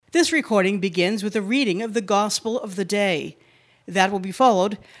This recording begins with a reading of the Gospel of the day. That will be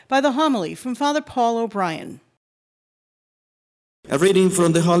followed by the homily from Father Paul O'Brien. A reading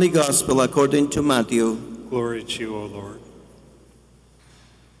from the Holy Gospel according to Matthew. Glory to you, O Lord.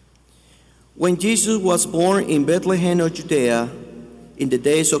 When Jesus was born in Bethlehem of Judea, in the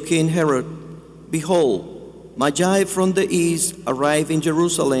days of King Herod, behold, Magi from the east arrived in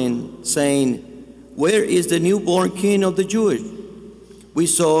Jerusalem, saying, "Where is the newborn King of the Jews? We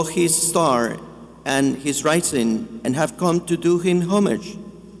saw his star and his rising, and have come to do him homage."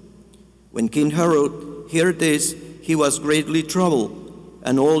 When King Herod heard this, he was greatly troubled,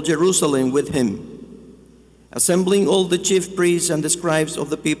 and all Jerusalem with him. Assembling all the chief priests and the scribes of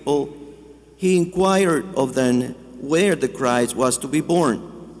the people, he inquired of them where the Christ was to be born.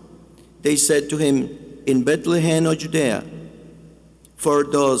 They said to him, "In Bethlehem of Judea, for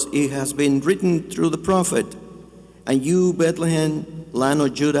thus it has been written through the prophet, and you, Bethlehem, land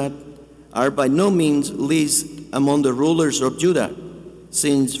of Judah, are by no means least among the rulers of Judah,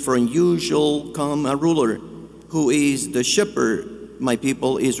 since from you shall come a ruler, who is the shepherd, my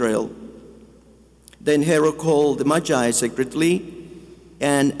people Israel." Then Herod called the Magi secretly,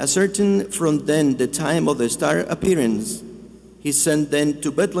 and ascertained from them the time of the star appearance. He sent them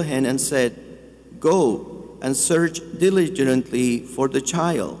to Bethlehem and said, "Go and search diligently for the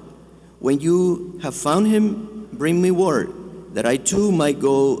child. When you have found him, bring me word, that I too might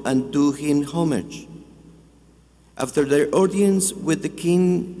go and do him homage." After their audience with the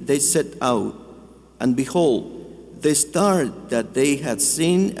king, they set out, and behold, the star that they had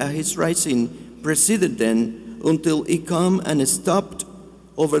seen at his rising preceded them until it came and stopped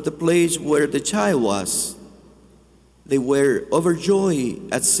over the place where the child was. They were overjoyed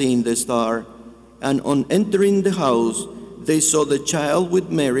at seeing the star, and on entering the house, they saw the child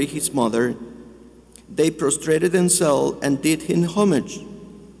with Mary, his mother. They prostrated themselves and did him homage.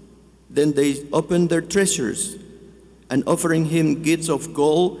 Then they opened their treasures, and offering him gifts of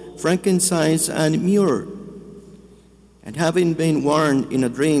gold, frankincense, and myrrh. And having been warned in a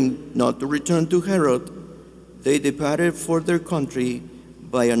dream not to return to Herod, they departed for their country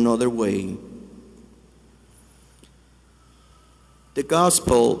by another way. The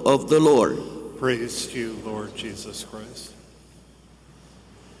Gospel of the Lord. Praise to you, Lord Jesus Christ.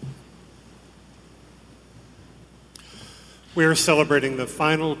 We are celebrating the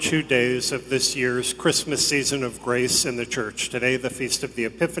final 2 days of this year's Christmas season of grace in the church. Today, the Feast of the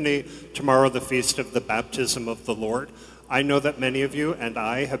Epiphany, tomorrow, the Feast of the Baptism of the Lord. I know that many of you and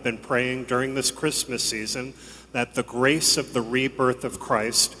I have been praying during this Christmas season that the grace of the rebirth of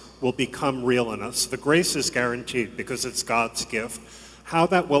Christ will become real in us. The grace is guaranteed because it's God's gift. How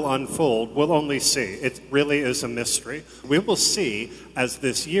that will unfold, we'll only see. It really is a mystery. We will see as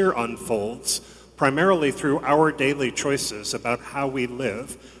this year unfolds, primarily through our daily choices about how we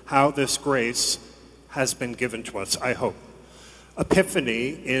live, how this grace has been given to us, I hope. Epiphany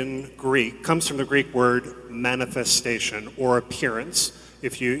in Greek comes from the Greek word manifestation or appearance.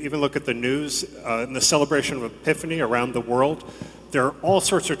 If you even look at the news in the celebration of Epiphany around the world, there are all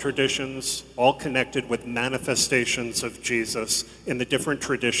sorts of traditions, all connected with manifestations of Jesus in the different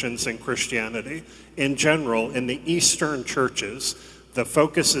traditions in Christianity. In general, in the Eastern churches, the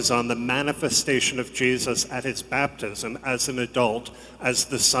focus is on the manifestation of Jesus at his baptism as an adult, as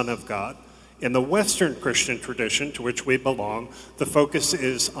the Son of God. In the Western Christian tradition, to which we belong, the focus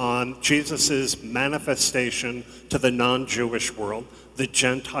is on Jesus' manifestation to the non-Jewish world, the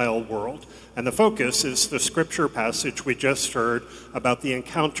Gentile world. And the focus is the scripture passage we just heard about the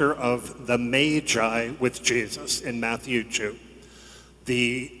encounter of the Magi with Jesus in Matthew 2.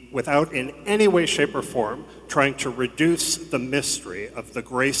 Without in any way, shape, or form trying to reduce the mystery of the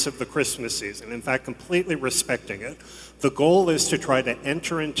grace of the Christmas season, in fact, completely respecting it, the goal is to try to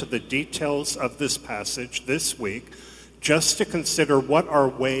enter into the details of this passage this week, just to consider what are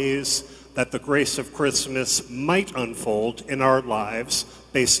ways that the grace of Christmas might unfold in our lives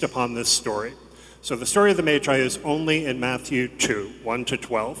based upon this story. So the story of the Magi is only in Matthew 2, 1 to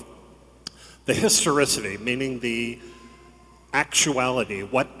 12. The historicity, meaning the actuality,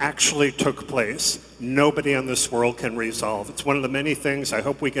 what actually took place, nobody in this world can resolve. It's one of the many things I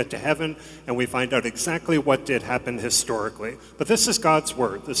hope we get to heaven and we find out exactly what did happen historically. But this is God's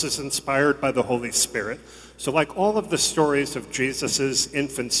word. This is inspired by the Holy Spirit. So like all of the stories of Jesus'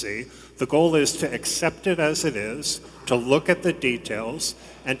 infancy, the goal is to accept it as it is, to look at the details,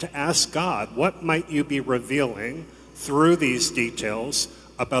 and to ask God, what might you be revealing through these details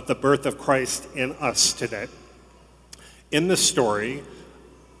about the birth of Christ in us today? In the story,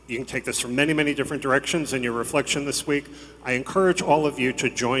 you can take this from many, many different directions in your reflection this week. I encourage all of you to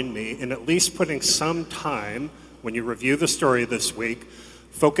join me in at least putting some time, when you review the story this week,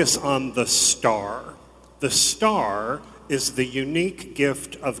 Focus on the star. The star is the unique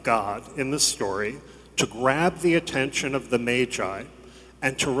gift of God in the story to grab the attention of the Magi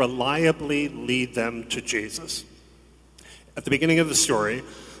and to reliably lead them to Jesus. At the beginning of the story,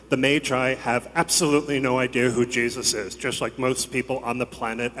 the Magi have absolutely no idea who Jesus is, just like most people on the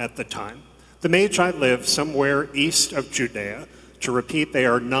planet at the time. The Magi live somewhere east of Judea. To repeat, they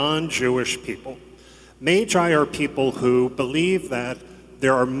are non-Jewish people. Magi are people who believe that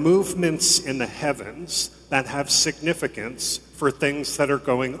there are movements in the heavens that have significance for things that are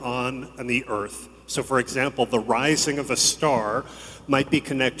going on the earth. So, for example, the rising of a star might be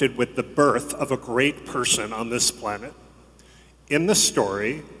connected with the birth of a great person on this planet. In the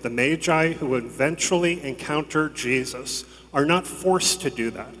story, the Magi who eventually encounter Jesus are not forced to do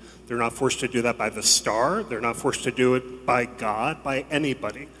that. They're not forced to do that by the star. They're not forced to do it by God, by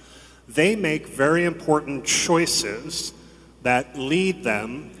anybody. They make very important choices that lead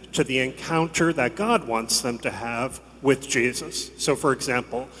them to the encounter that God wants them to have with Jesus. So, for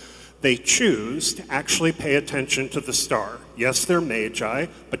example, they choose to actually pay attention to the star. Yes, they're Magi,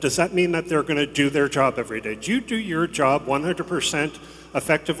 but does that mean that they're going to do their job every day? Do you do your job 100%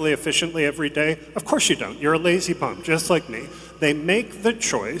 effectively, efficiently every day? Of course you don't. You're a lazy bum, just like me. They make the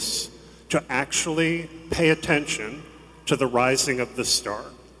choice to actually pay attention to the rising of the star.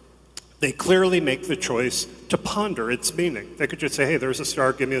 They clearly make the choice to ponder its meaning. They could just say, hey, there's a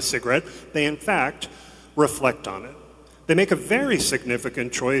star, give me a cigarette. They, in fact, reflect on it. They make a very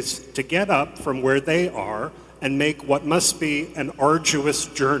significant choice to get up from where they are and make what must be an arduous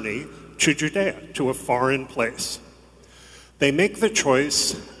journey to Judea, to a foreign place. They make the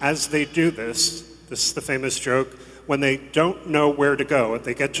choice, as they do this is the famous joke, when they don't know where to go, if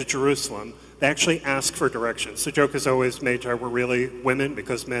they get to Jerusalem, they actually ask for directions. The joke is always Magi were really women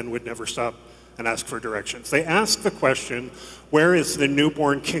because men would never stop and ask for directions. They ask the question, where is the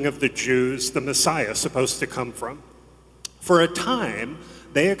newborn king of the Jews, the Messiah, supposed to come from? For a time,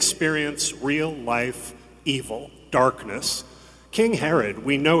 they experience real-life evil, darkness. King Herod,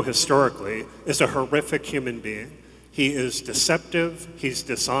 we know historically, is a horrific human being. He is deceptive, he's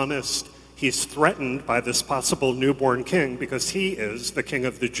dishonest, he's threatened by this possible newborn king because he is the king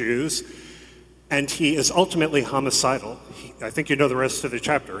of the Jews, and he is ultimately homicidal. I think you know the rest of the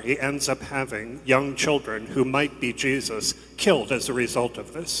chapter. He ends up having young children who might be Jesus killed as a result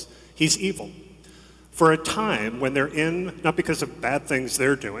of this. He's evil. For a time, when they're in, not because of bad things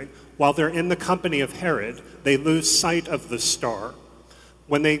they're doing, while they're in the company of Herod, they lose sight of the star.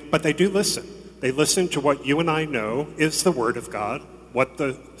 But they do listen. They listen to what you and I know is the Word of God, what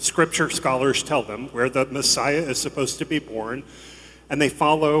the Scripture scholars tell them, where the Messiah is supposed to be born, and they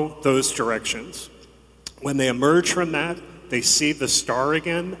follow those directions. When they emerge from that, they see the star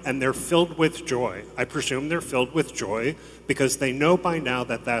again, and they're filled with joy. I presume they're filled with joy because they know by now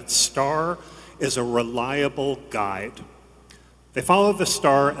that that star is a reliable guide. They follow the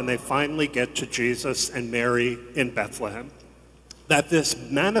star, and they finally get to Jesus and Mary in Bethlehem. That this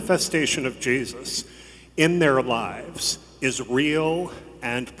manifestation of Jesus in their lives is real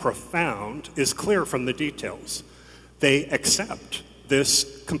and profound is clear from the details. They accept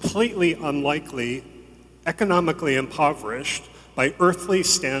this completely unlikely, economically impoverished, by earthly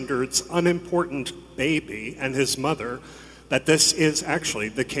standards, unimportant baby and his mother, that this is actually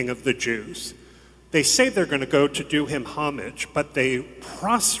the King of the Jews. They say they're going to go to do him homage, but they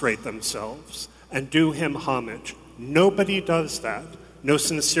prostrate themselves and do him homage. Nobody does that. No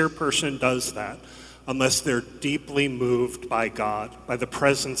sincere person does that unless they're deeply moved by God, by the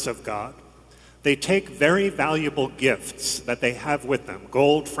presence of God. They take very valuable gifts that they have with them,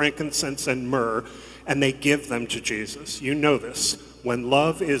 gold, frankincense, and myrrh, and they give them to Jesus. You know this. When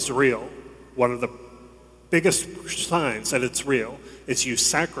love is real, one of the biggest signs that it's real is you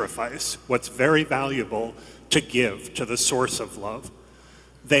sacrifice what's very valuable to give to the source of love.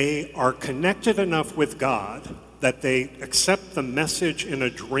 They are connected enough with God that they accept the message in a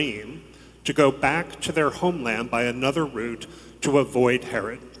dream to go back to their homeland by another route to avoid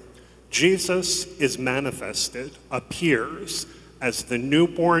Herod. Jesus is manifested, appears as the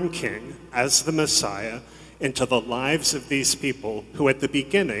newborn king, as the Messiah, into the lives of these people who at the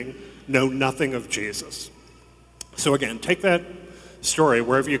beginning know nothing of Jesus. So again, take that story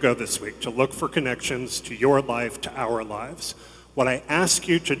wherever you go this week to look for connections to your life, to our lives. What I ask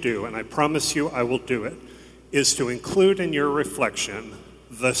you to do, and I promise you I will do it, is to include in your reflection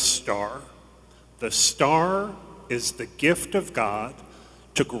the star. The star is the gift of God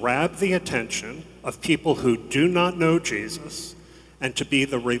to grab the attention of people who do not know Jesus and to be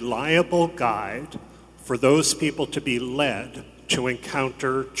the reliable guide for those people to be led to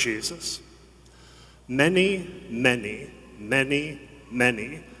encounter Jesus. Many, many, many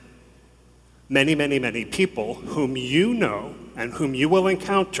many people whom you know and whom you will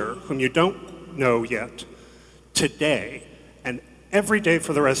encounter, whom you don't know yet, today and every day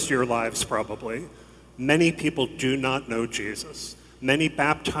for the rest of your lives probably, many people do not know Jesus. Many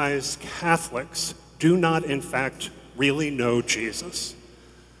baptized Catholics do not, in fact, really know Jesus.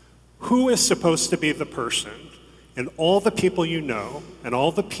 Who is supposed to be the person in all the people you know and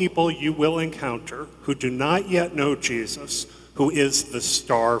all the people you will encounter who do not yet know Jesus, who is the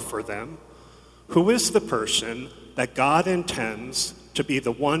star for them? Who is the person that God intends to be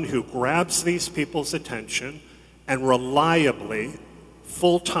the one who grabs these people's attention and reliably,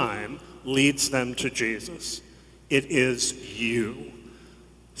 full-time, leads them to Jesus? It is you.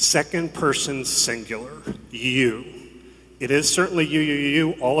 Second person singular, you. It is certainly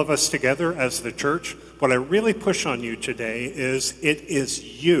you, all of us together as the church. What I really push on you today is it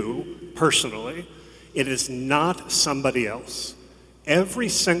is you personally. It is not somebody else. Every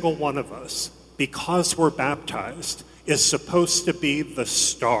single one of us, because we're baptized, is supposed to be the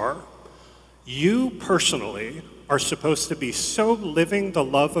star. You personally are supposed to be so living the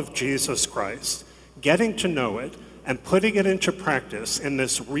love of Jesus Christ, getting to know it, and putting it into practice in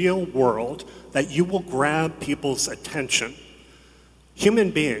this real world that you will grab people's attention. Human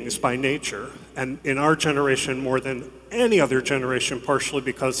beings by nature, and in our generation more than any other generation, partially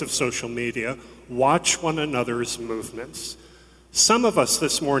because of social media, watch one another's movements. Some of us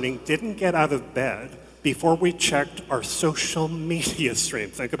this morning didn't get out of bed before we checked our social media stream,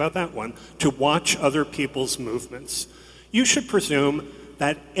 think about that one, to watch other people's movements. You should presume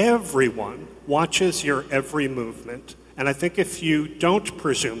that everyone watches your every movement. And I think if you don't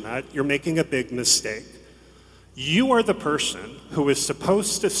presume that, you're making a big mistake. You are the person who is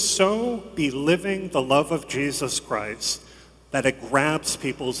supposed to so be living the love of Jesus Christ that it grabs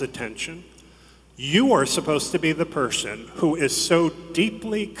people's attention. You are supposed to be the person who is so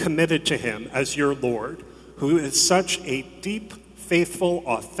deeply committed to him as your Lord, who is such a deep, faithful,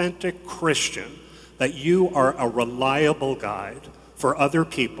 authentic Christian that you are a reliable guide for other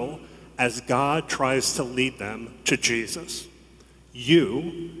people as God tries to lead them to Jesus.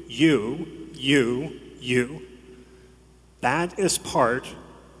 You. That is part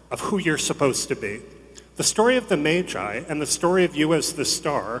of who you're supposed to be. The story of the Magi and the story of you as the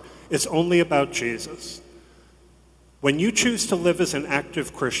star is only about Jesus. When you choose to live as an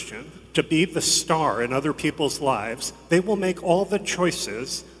active Christian, to be the star in other people's lives, they will make all the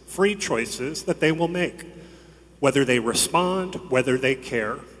choices, free choices, that they will make. Whether they respond, whether they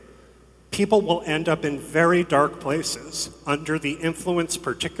care. People will end up in very dark places under the influence,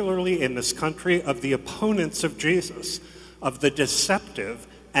 particularly in this country, of the opponents of Jesus, of the deceptive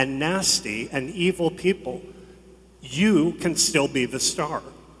and nasty and evil people. You can still be the star.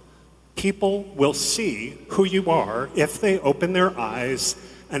 People will see who you are if they open their eyes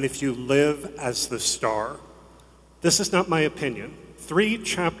and if you live as the star. This is not my opinion. 3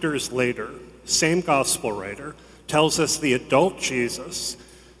 chapters later, same gospel writer tells us the adult Jesus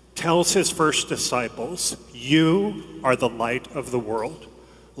tells his first disciples, you are the light of the world.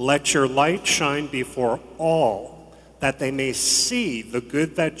 Let your light shine before all, that they may see the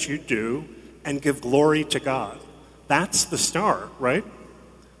good that you do and give glory to God. That's the star, right?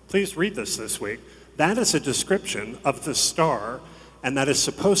 Please read this week. That is a description of the star, and that is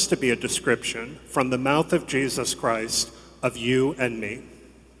supposed to be a description from the mouth of Jesus Christ of you and me.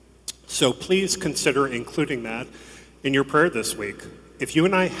 So please consider including that in your prayer this week. If you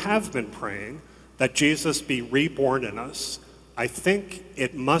and I have been praying that Jesus be reborn in us, I think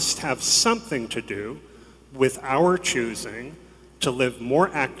it must have something to do with our choosing to live more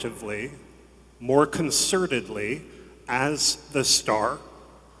actively, more concertedly as the star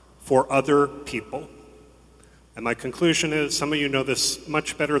for other people. And my conclusion is, some of you know this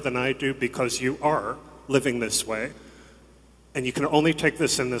much better than I do because you are living this way. And you can only take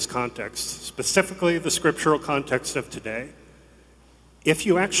this in this context, specifically the scriptural context of today. If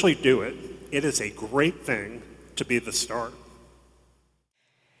you actually do it, it is a great thing to be the star.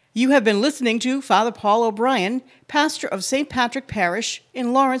 You have been listening to Father Paul O'Brien, pastor of St. Patrick Parish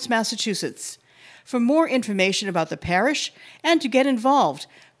in Lawrence, Massachusetts. For more information about the parish and to get involved,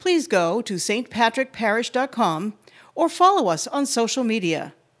 please go to stpatrickparish.com or follow us on social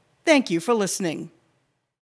media. Thank you for listening.